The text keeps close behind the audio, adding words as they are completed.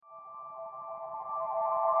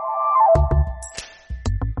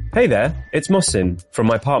Hey there, it's Mohsin from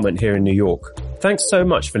my apartment here in New York. Thanks so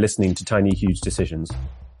much for listening to Tiny Huge Decisions.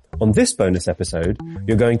 On this bonus episode,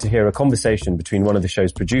 you're going to hear a conversation between one of the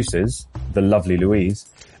show's producers, the lovely Louise,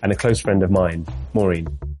 and a close friend of mine,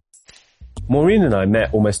 Maureen. Maureen and I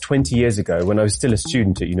met almost 20 years ago when I was still a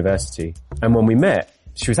student at university, and when we met,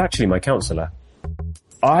 she was actually my counsellor.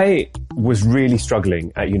 I was really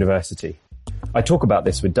struggling at university. I talk about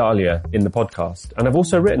this with Dahlia in the podcast, and I've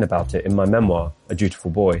also written about it in my memoir, A Dutiful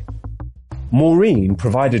Boy. Maureen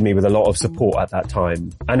provided me with a lot of support at that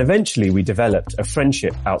time, and eventually we developed a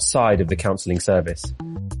friendship outside of the counselling service.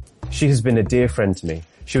 She has been a dear friend to me.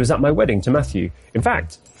 She was at my wedding to Matthew. In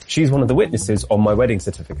fact, she's one of the witnesses on my wedding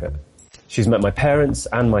certificate. She's met my parents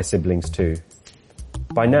and my siblings too.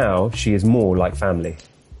 By now, she is more like family.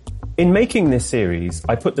 In making this series,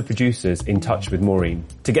 I put the producers in touch with Maureen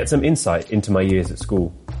to get some insight into my years at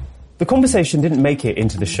school. The conversation didn't make it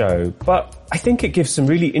into the show, but I think it gives some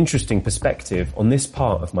really interesting perspective on this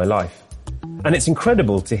part of my life. And it's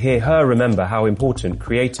incredible to hear her remember how important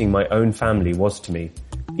creating my own family was to me,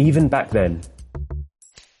 even back then.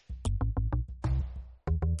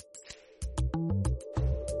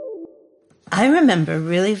 I remember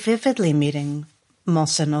really vividly meeting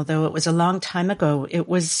Mohsin, although it was a long time ago. It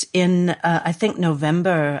was in, I think,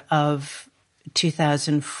 November of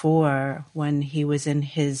 2004 when he was in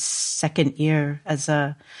his second year as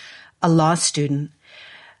a law student.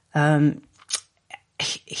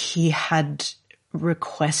 He had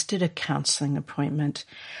requested a counseling appointment.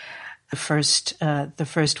 The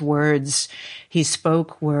first words he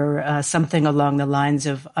spoke were something along the lines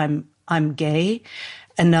of, I'm gay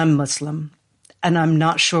and I'm Muslim, and I'm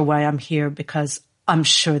not sure why I'm here because I'm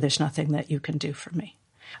sure there's nothing that you can do for me.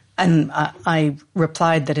 And I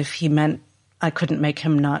replied that if he meant I couldn't make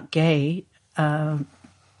him not gay,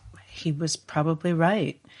 he was probably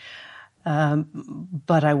right.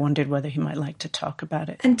 But I wondered whether he might like to talk about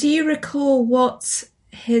it. And do you recall what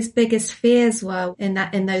his biggest fears were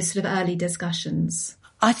in those sort of early discussions?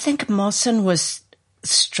 I think Mohsin was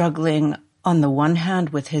struggling on the one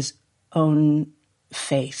hand with his own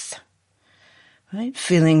faith, right?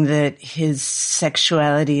 Feeling that his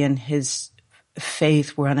sexuality and his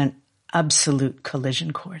faith were on an absolute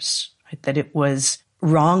collision course, right? That it was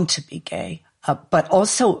wrong to be gay. But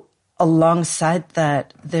also alongside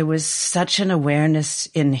that, there was such an awareness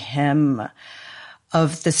in him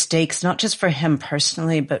of the stakes, not just for him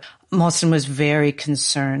personally, but Mohsin was very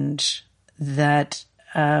concerned that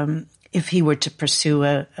if he were to pursue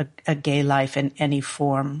a gay life in any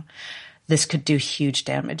form, this could do huge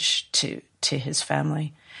damage to his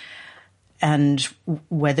family. And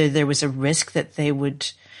whether there was a risk that they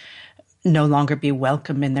would no longer be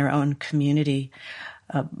welcome in their own community.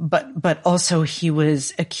 But also he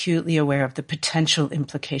was acutely aware of the potential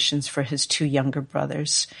implications for his two younger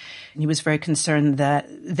brothers. And he was very concerned that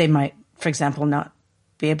they might, for example, not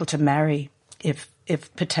be able to marry if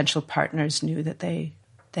potential partners knew that they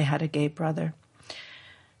had a gay brother.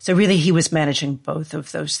 So really he was managing both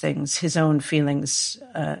of those things, his own feelings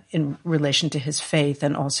in relation to his faith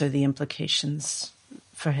and also the implications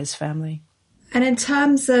for his family. And in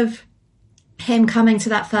terms of him coming to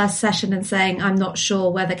that first session and saying, I'm not sure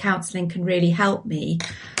whether counselling can really help me,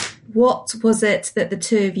 what was it that the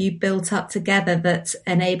two of you built up together that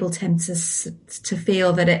enabled him to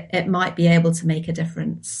feel that it might be able to make a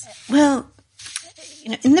difference? Well,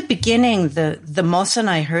 in the beginning, the Mohsin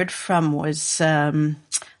I heard from was,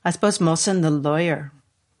 I suppose, Mohsin the lawyer,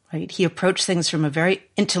 right? He approached things from a very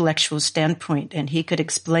intellectual standpoint, and he could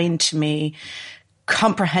explain to me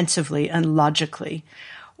comprehensively and logically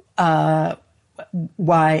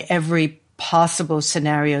why every possible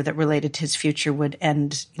scenario that related to his future would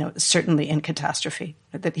end, certainly in catastrophe,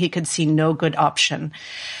 that he could see no good option.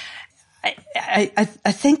 I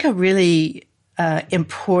think a really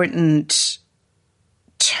important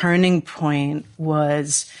turning point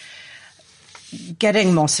was getting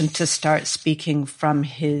Mohsin to start speaking from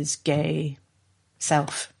his gay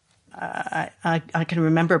self. I can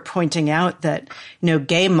remember pointing out that,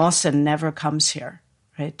 gay Mohsin never comes here,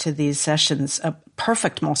 right, to these sessions. A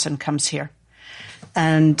perfect Mohsin comes here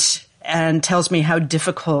and tells me how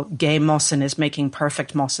difficult gay Mohsin is making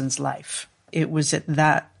perfect Mohsin's life. It was at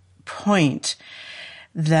that point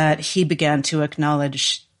that he began to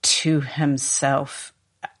acknowledge to himself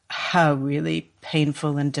how really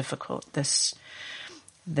painful and difficult this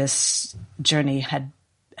journey had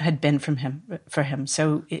been for him.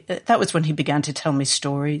 So that was when he began to tell me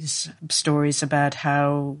stories about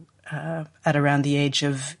how at around the age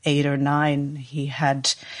of 8 or 9 he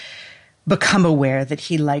had become aware that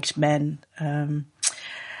he liked men,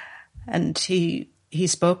 and he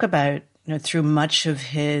spoke about through much of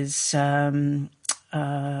his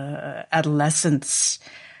adolescence,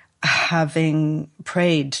 having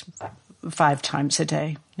prayed 5 times a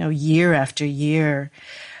day, year after year,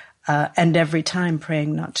 and every time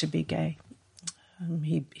praying not to be gay.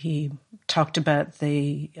 He talked about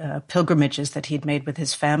the pilgrimages that he'd made with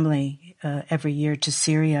his family every year to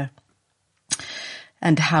Syria,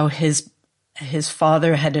 and how his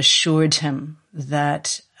father had assured him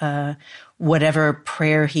that whatever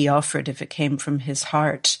prayer he offered, if it came from his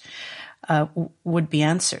heart, would be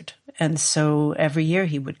answered. And so every year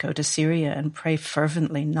he would go to Syria and pray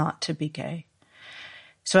fervently not to be gay.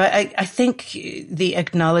 So I think the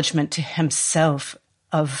acknowledgement to himself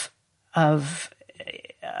of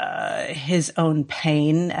his own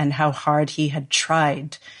pain and how hard he had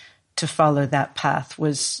tried to follow that path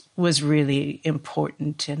was really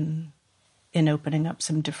important in opening up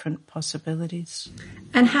some different possibilities.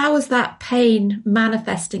 And how was that pain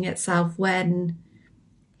manifesting itself when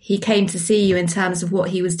he came to see you in terms of what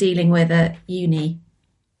he was dealing with at uni?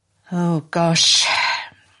 Oh, gosh.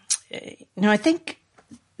 I think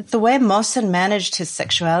the way Mohsen managed his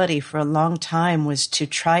sexuality for a long time was to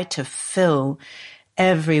try to fill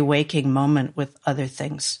every waking moment with other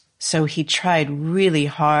things. So he tried really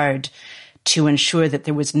hard to ensure that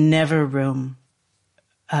there was never room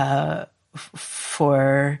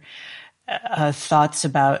for thoughts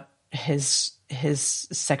about his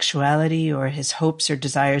sexuality or his hopes or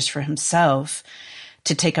desires for himself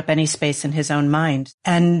to take up any space in his own mind,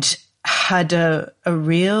 and had a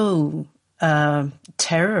real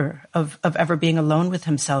terror of ever being alone with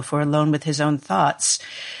himself or alone with his own thoughts.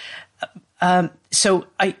 So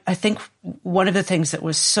I think one of the things that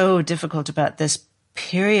was so difficult about this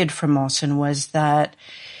period for Mohsen was that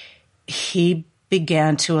he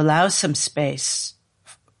began to allow some space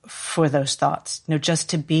for those thoughts, just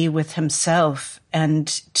to be with himself and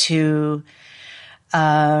to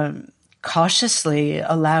cautiously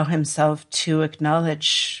allow himself to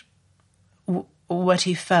acknowledge what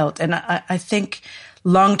he felt. And I think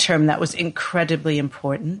long term that was incredibly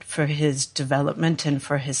important for his development and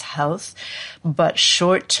for his health. But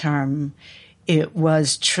short term, it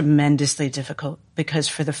was tremendously difficult because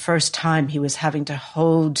for the first time he was having to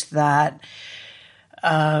hold that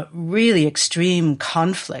really extreme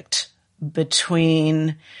conflict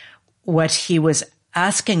between what he was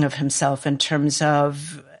asking of himself in terms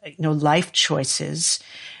of life choices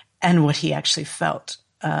and what he actually felt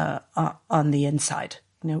on the inside.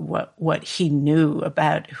 What he knew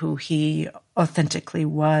about who he authentically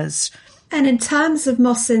was. And in terms of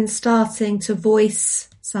Mohsen starting to voice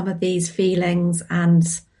some of these feelings and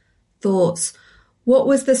thoughts, what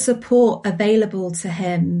was the support available to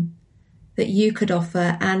him that you could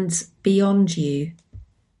offer and beyond you?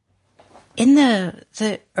 In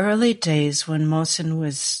the early days when Mohsen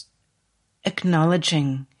was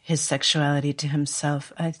acknowledging his sexuality to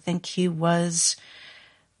himself, I think he was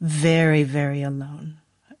very, very alone.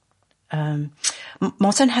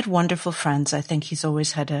 Mohsen had wonderful friends. I think he's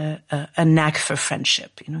always had a knack for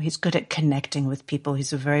friendship. He's good at connecting with people.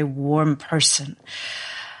 He's a very warm person.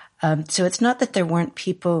 So it's not that there weren't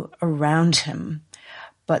people around him,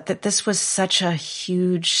 but that this was such a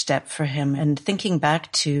huge step for him. And thinking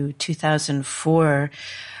back to 2004,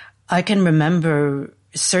 I can remember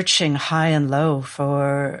searching high and low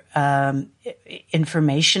for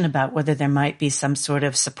information about whether there might be some sort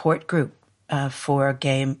of support group for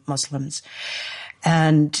gay Muslims,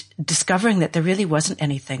 and discovering that there really wasn't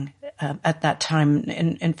anything at that time.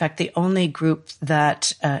 In fact, the only group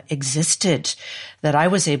that existed that I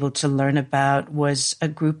was able to learn about was a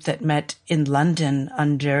group that met in London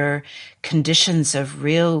under conditions of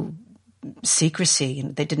real secrecy.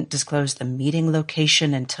 They didn't disclose the meeting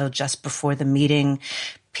location until just before the meeting.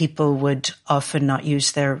 People would often not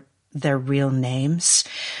use their real names.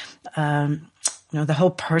 The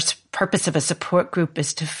whole purpose of a support group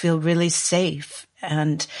is to feel really safe,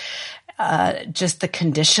 and just the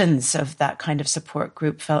conditions of that kind of support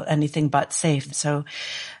group felt anything but safe. So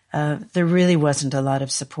there really wasn't a lot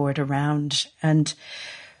of support around. And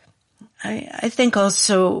I think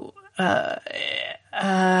also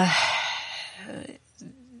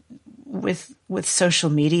with social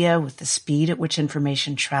media, with the speed at which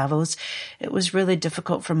information travels, it was really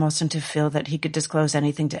difficult for Mohsen to feel that he could disclose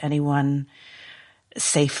anything to anyone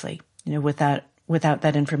safely, without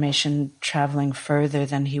that information traveling further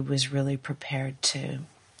than he was really prepared to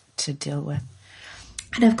deal with.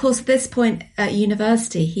 And of course, at this point at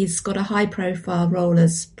university, he's got a high profile role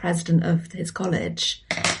as president of his college,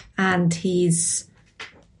 and he's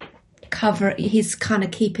kind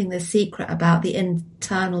of keeping the secret about the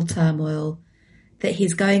internal turmoil that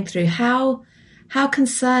he's going through. How How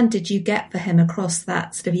concerned did you get for him across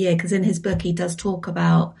that sort of year? Because in his book, he does talk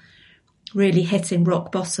about really hitting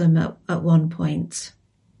rock bottom at one point.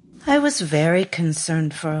 I was very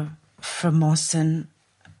concerned for Mohsen.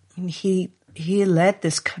 I mean, he led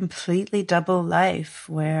this completely double life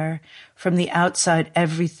where from the outside,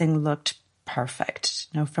 everything looked perfect.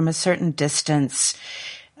 You know, from a certain distance,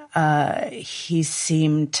 he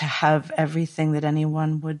seemed to have everything that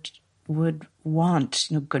anyone would want.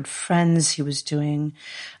 You know, good friends. He was doing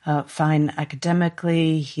fine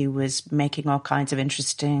academically. He was making all kinds of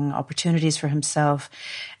interesting opportunities for himself.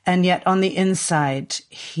 And yet on the inside,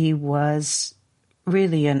 he was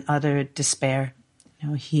really in utter despair. You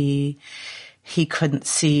know, he couldn't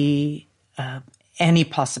see any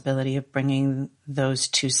possibility of bringing those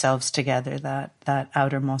two selves together, that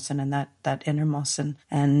outer Mohsen and that inner Mohsen.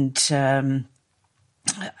 And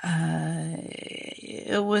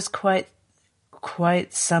it was quite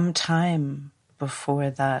some time before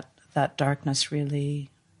that darkness really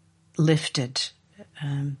lifted.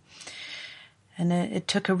 And it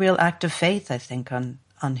took a real act of faith, I think, on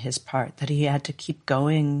his part, that he had to keep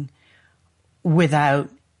going without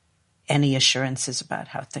any assurances about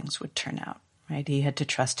how things would turn out, right? He had to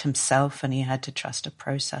trust himself and he had to trust a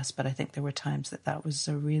process. But I think there were times that was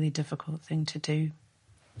a really difficult thing to do.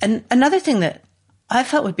 And another thing that I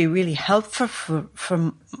felt would be really helpful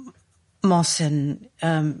for Mohsen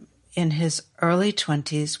in his early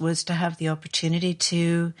 20s was to have the opportunity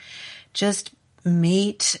to just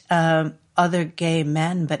meet other gay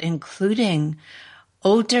men, but including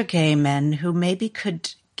older gay men who maybe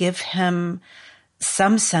could give him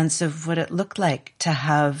some sense of what it looked like to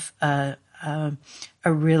have a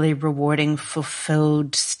really rewarding,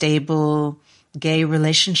 fulfilled, stable gay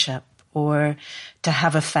relationship, or to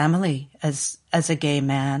have a family as a gay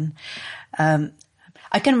man.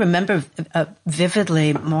 I can remember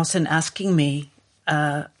vividly Mohsen asking me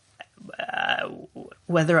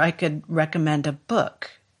whether I could recommend a book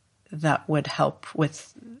that would help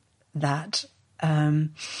with that.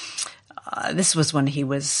 This was when he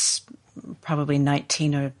was probably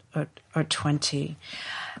 19 or 20.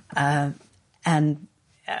 And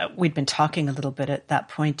we'd been talking a little bit at that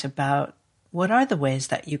point about what are the ways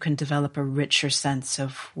that you can develop a richer sense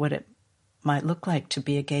of what it might look like to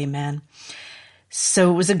be a gay man.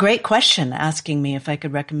 So it was a great question asking me if I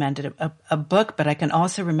could recommend a book, but I can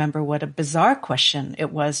also remember what a bizarre question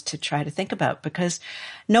it was to try to think about, because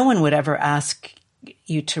no one would ever ask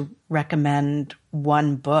you to recommend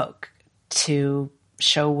one book to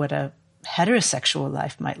show what a heterosexual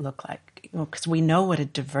life might look like, because we know what a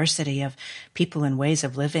diversity of people and ways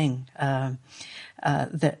of living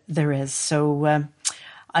that there is. So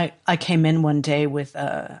I came in one day with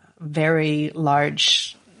a very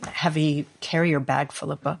large, heavy carrier bag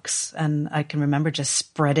full of books, and I can remember just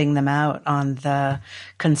spreading them out on the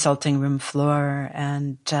consulting room floor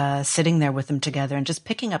and sitting there with them together and just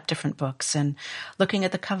picking up different books and looking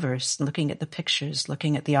at the covers, looking at the pictures,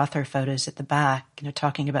 looking at the author photos at the back, you know,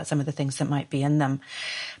 talking about some of the things that might be in them.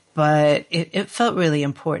 But it felt really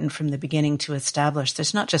important from the beginning to establish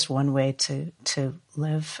there's not just one way to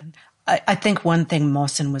live. I think one thing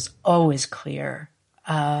Mohsen was always clear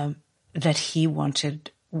that he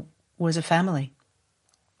wanted was a family.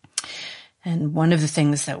 And one of the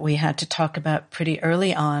things that we had to talk about pretty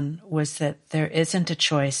early on was that there isn't a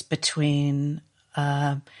choice between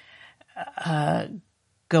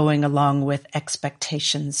going along with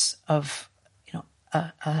expectations of, you know,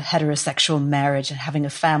 a heterosexual marriage and having a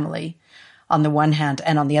family on the one hand,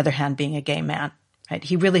 and on the other hand being a gay man. Right?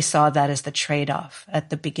 He really saw that as the trade-off at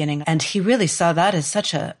the beginning. And he really saw that as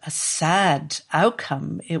such a sad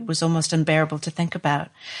outcome. It was almost unbearable to think about.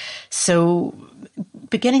 So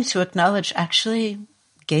beginning to acknowledge, actually,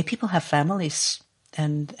 gay people have families,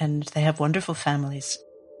 and they have wonderful families.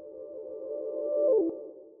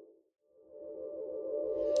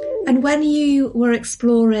 And when you were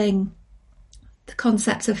exploring the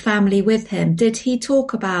concept of family with him, did he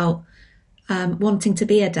talk about wanting to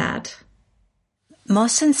be a dad?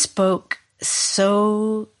 Mohsen spoke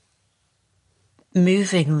so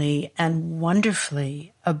movingly and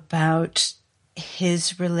wonderfully about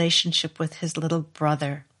his relationship with his little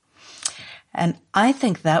brother. And I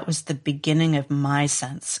think that was the beginning of my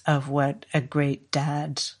sense of what a great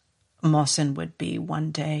dad Mohsen would be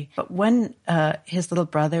one day. But when his little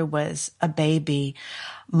brother was a baby,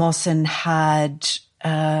 Mohsen had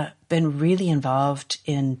been really involved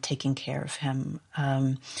in taking care of him,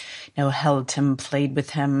 held him, played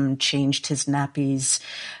with him, changed his nappies.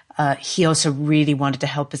 He also really wanted to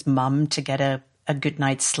help his mum to get a good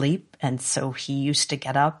night's sleep. And so he used to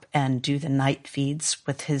get up and do the night feeds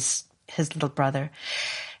with his little brother.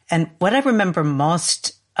 And what I remember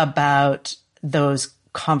most about those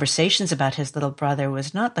conversations about his little brother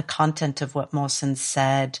was not the content of what Mohsen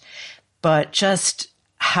said, but just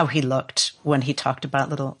how he looked when he talked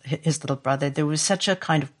about his little brother. There was such a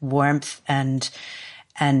kind of warmth and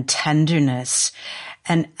tenderness.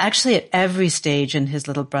 And actually at every stage in his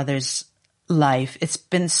little brother's life, it's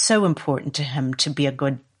been so important to him to be a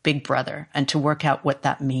good big brother and to work out what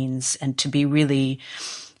that means and to be really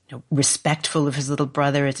respectful of his little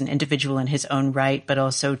brother as an individual in his own right, but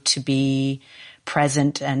also to be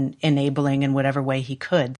present and enabling in whatever way he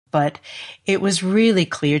could. But it was really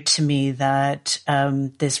clear to me that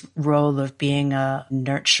this role of being a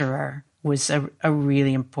nurturer was a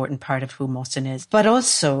really important part of who Mohsen is. But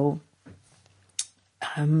also,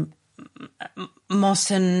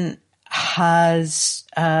 Mohsen has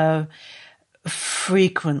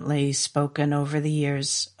frequently spoken over the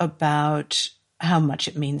years about how much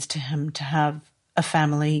it means to him to have a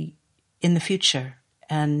family in the future,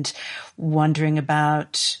 and wondering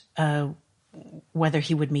about whether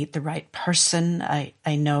he would meet the right person. I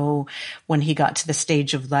know when he got to the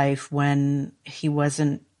stage of life when he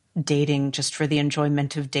wasn't dating just for the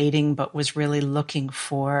enjoyment of dating, but was really looking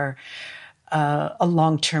for a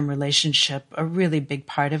long-term relationship, a really big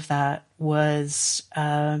part of that was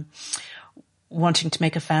wanting to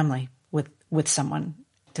make a family with someone.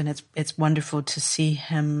 And it's wonderful to see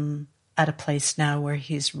him at a place now where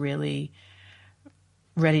he's really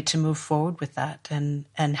ready to move forward with that and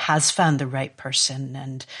has found the right person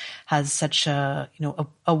and has such a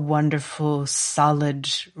wonderful, solid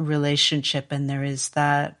relationship. And there is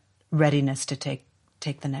that readiness to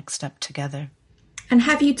take the next step together. And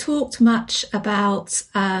have you talked much about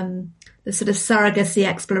the sort of surrogacy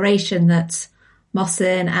exploration that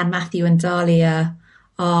Mohsen and Matthew and Dahlia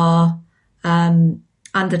are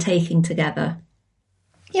undertaking together?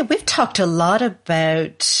 Yeah, we've talked a lot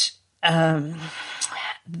about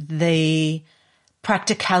the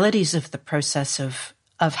practicalities of the process of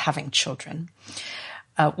having children,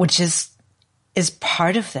 which is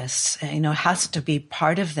part of this, has to be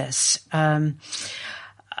part of this. And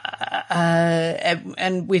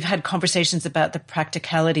we've had conversations about the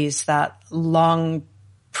practicalities that long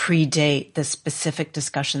predate the specific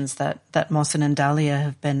discussions that Mohsen and Dahlia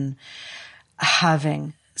have been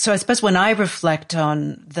having. So I suppose when I reflect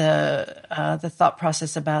on the thought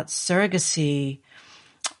process about surrogacy,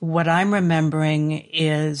 what I'm remembering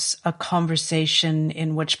is a conversation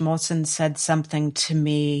in which Mohsen said something to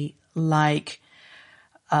me like,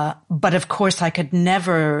 but of course I could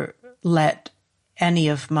never let any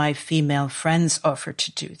of my female friends offer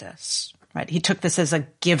to do this, right? He took this as a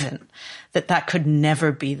given that could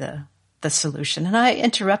never be the solution. And I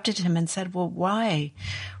interrupted him and said, well, why?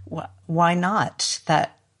 Why not?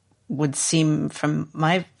 That would seem from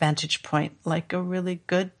my vantage point like a really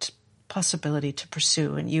good possibility to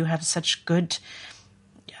pursue. And you have such good,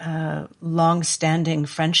 long-standing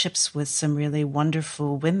friendships with some really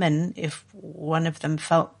wonderful women. If one of them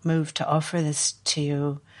felt moved to offer this to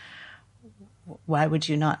you, why would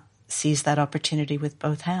you not seize that opportunity with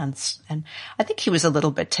both hands? And I think he was a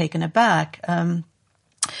little bit taken aback.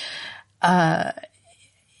 I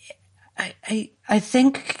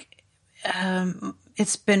think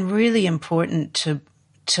it's been really important to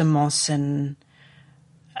Mohsen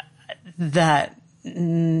that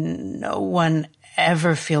no one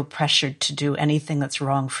ever feel pressured to do anything that's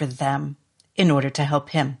wrong for them in order to help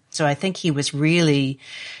him. So I think he was really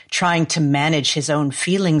trying to manage his own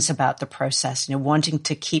feelings about the process, wanting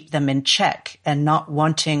to keep them in check and not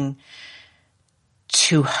wanting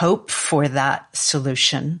to hope for that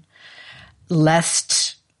solution,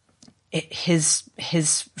 lest his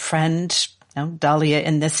friend, Dahlia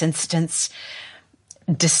in this instance,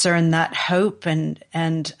 discern that hope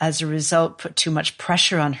and as a result put too much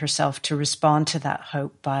pressure on herself to respond to that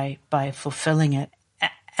hope by fulfilling it.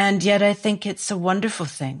 And yet I think it's a wonderful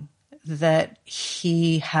thing that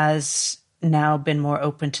he has now been more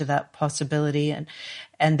open to that possibility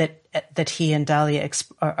and that he and Dahlia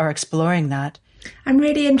are exploring that. I'm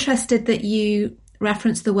really interested that you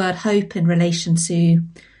referenced the word hope in relation to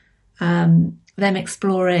them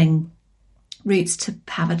exploring routes to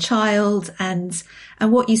have a child and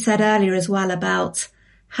what you said earlier as well about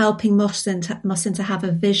helping Mohsen to have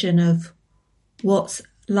a vision of what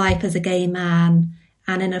life as a gay man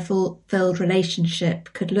and in a fulfilled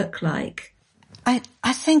relationship could look like. I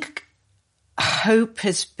think hope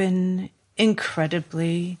has been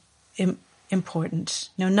incredibly important.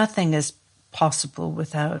 Nothing is possible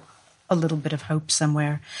without a little bit of hope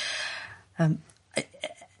somewhere. And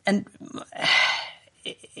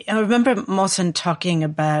I remember Mohsen talking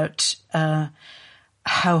about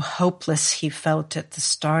how hopeless he felt at the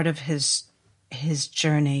start of his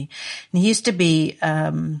journey. And he used to be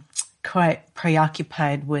quite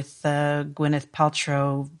preoccupied with the Gwyneth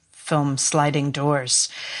Paltrow film Sliding Doors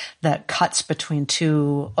that cuts between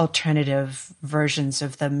two alternative versions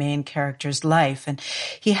of the main character's life. And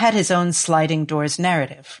he had his own Sliding Doors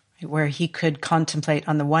narrative where he could contemplate,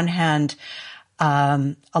 on the one hand,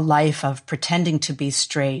 a life of pretending to be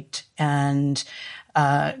straight and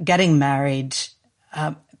getting married,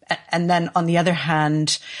 and then on the other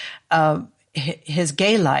hand, his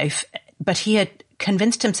gay life. But he had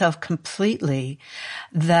convinced himself completely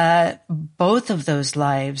that both of those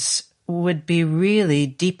lives would be really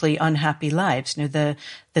deeply unhappy lives. You know,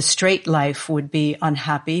 the straight life would be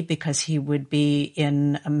unhappy because he would be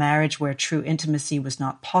in a marriage where true intimacy was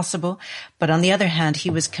not possible. But on the other hand, he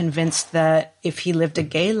was convinced that if he lived a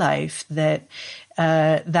gay life, that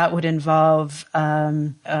that would involve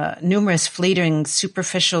numerous fleeting,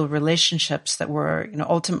 superficial relationships that were, you know,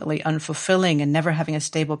 ultimately unfulfilling, and never having a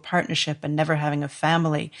stable partnership and never having a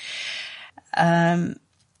family.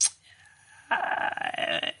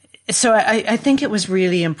 So I think it was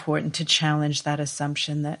really important to challenge that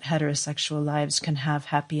assumption that heterosexual lives can have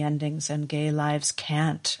happy endings and gay lives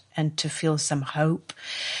can't, and to feel some hope.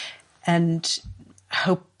 And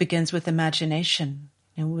hope begins with imagination,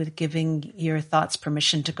 and with giving your thoughts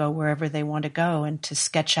permission to go wherever they want to go, and to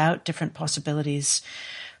sketch out different possibilities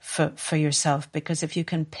for yourself. Because if you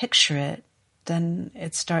can picture it, then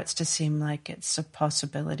it starts to seem like it's a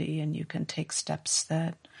possibility, and you can take steps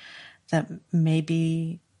that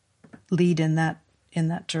maybe lead in that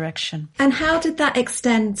direction. And how did that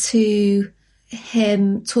extend to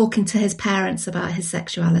him talking to his parents about his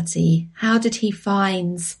sexuality? How did he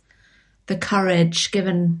find the courage,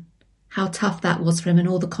 given how tough that was for him and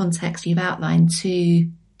all the context you've outlined, to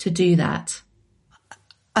do that?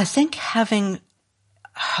 I think having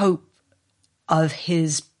hope of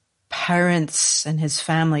his parents and his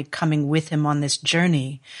family coming with him on this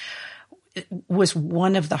journey was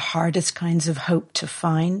one of the hardest kinds of hope to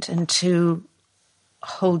find and to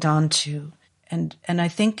hold on to. And I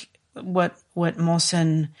think what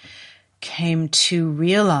Mohsen came to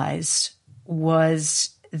realize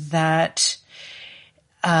was that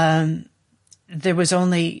there was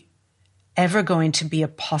only ever going to be a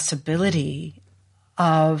possibility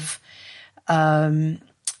of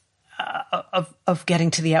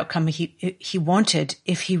getting to the outcome he wanted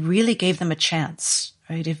if he really gave them a chance.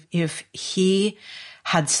 Right? If he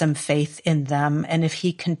had some faith in them, and if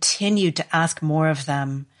he continued to ask more of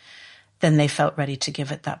them than they felt ready to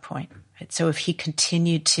give at that point. Right? So if he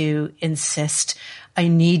continued to insist, I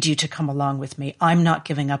need you to come along with me. I'm not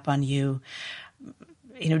giving up on you.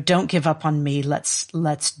 You know, don't give up on me.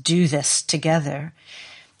 Let's do this together.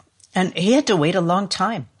 And he had to wait a long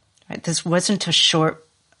time. Right? This wasn't a short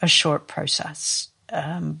process.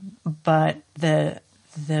 But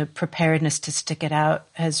the preparedness to stick it out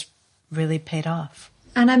has really paid off.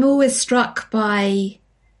 And I'm always struck by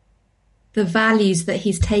the values that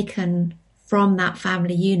he's taken from that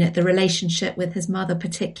family unit, the relationship with his mother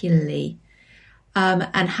particularly,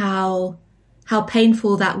 and how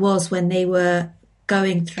painful that was when they were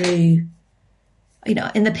going through, you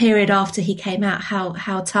know, in the period after he came out,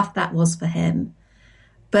 how tough that was for him.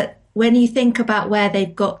 But when you think about where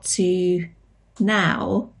they've got to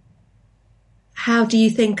now, how do you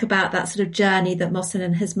think about that sort of journey that Mohsen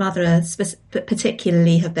and his mother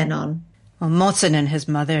particularly have been on? Well, Mohsen and his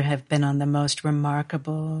mother have been on the most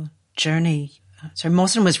remarkable journey. So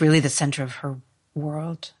Mohsen was really the center of her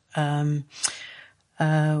world when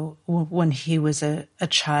he was a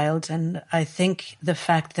child. And I think the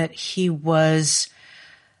fact that he was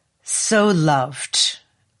so loved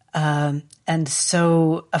and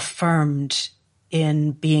so affirmed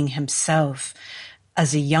in being himself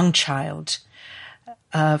as a young child,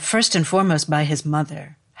 first and foremost by his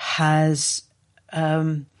mother, has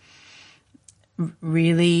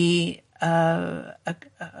really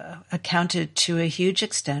accounted to a huge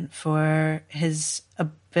extent for his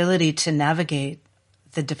ability to navigate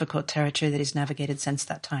the difficult territory that he's navigated since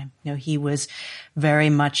that time. You know, he was very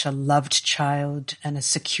much a loved child and a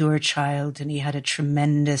secure child, and he had a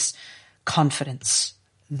tremendous confidence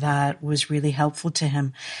that was really helpful to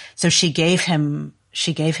him. So she gave him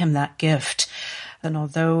that gift. And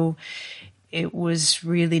although it was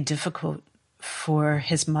really difficult for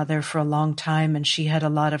his mother for a long time, and she had a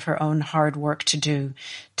lot of her own hard work to do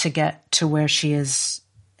to get to where she is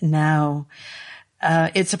now,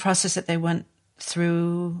 it's a process that they went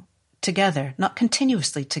through together, not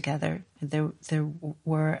continuously together. There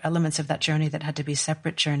were elements of that journey that had to be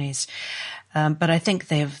separate journeys, but I think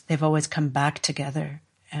they've always come back together.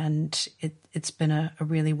 And it's been a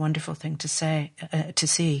really wonderful thing to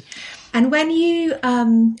see. And when you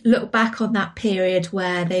look back on that period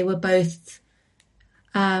where they were both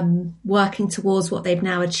working towards what they've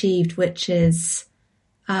now achieved, which is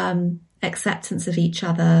acceptance of each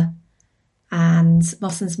other, and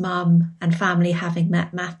Mawson's mum and family having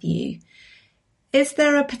met Matthew, is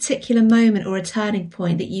there a particular moment or a turning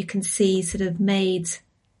point that you can see sort of made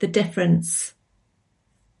the difference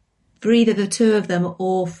for either the two of them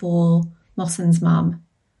or for Mawson's mum?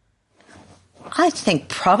 I think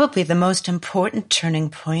probably the most important turning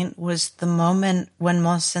point was the moment when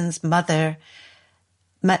Mawson's mother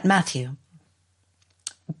met Matthew.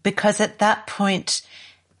 Because at that point,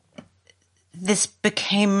 this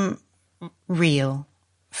became real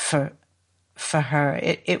for her.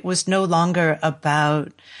 It was no longer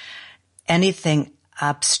about anything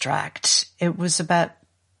abstract. It was about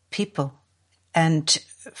people. And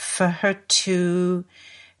for her to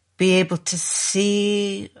be able to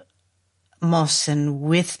see Mawson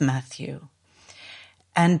with Matthew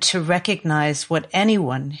and to recognize what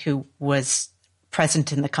anyone who was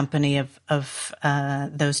present in the company of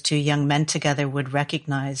those two young men together would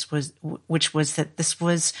recognize, which was that this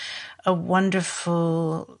was a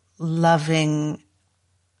wonderful, loving,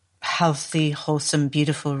 healthy, wholesome,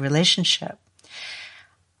 beautiful relationship,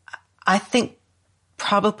 I think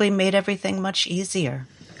probably made everything much easier.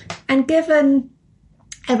 And given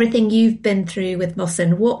everything you've been through with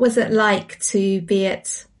Mawson, what was it like to be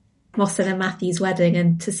at Mawson and Matthew's wedding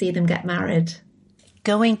and to see them get married?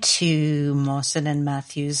 Going to Mawson and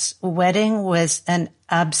Matthew's wedding was an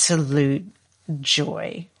absolute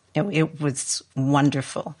joy. It was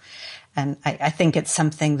wonderful. And I think it's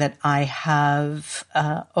something that I have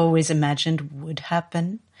always imagined would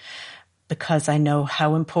happen, because I know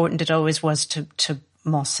how important it always was to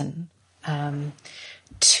Mawson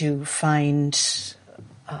to find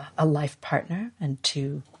a life partner and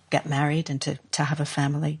to get married and to have a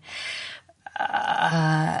family.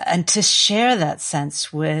 And to share that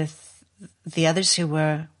sense with the others who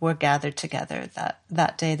were gathered together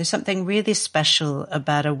that day. There's something really special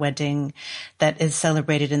about a wedding that is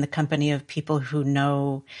celebrated in the company of people who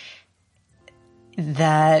know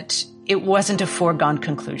that it wasn't a foregone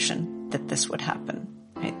conclusion that this would happen,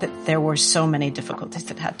 right? That there were so many difficulties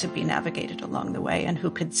that had to be navigated along the way, and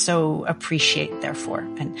who could so appreciate, therefore,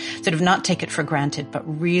 and sort of not take it for granted, but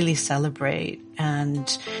really celebrate. And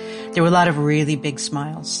there were a lot of really big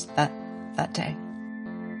smiles that day.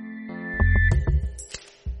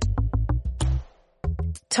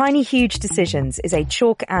 Tiny Huge Decisions is a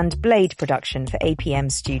Chalk and Blade production for APM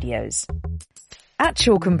Studios. At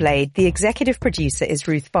Chalk and Blade, the executive producer is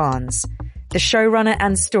Ruth Barnes. The showrunner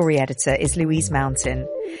and story editor is Louise Mountain.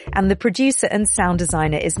 And the producer and sound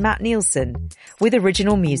designer is Matt Nielsen, with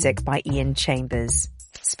original music by Ian Chambers.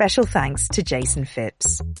 Special thanks to Jason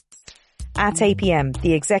Phipps. At APM,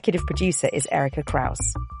 the executive producer is Erica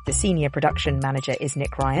Krause. The senior production manager is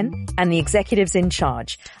Nick Ryan, and the executives in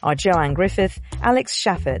charge are Joanne Griffith, Alex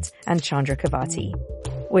Shaffert, and Chandra Kavati.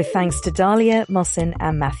 With thanks to Dahlia, Mawson,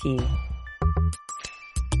 and Matthew.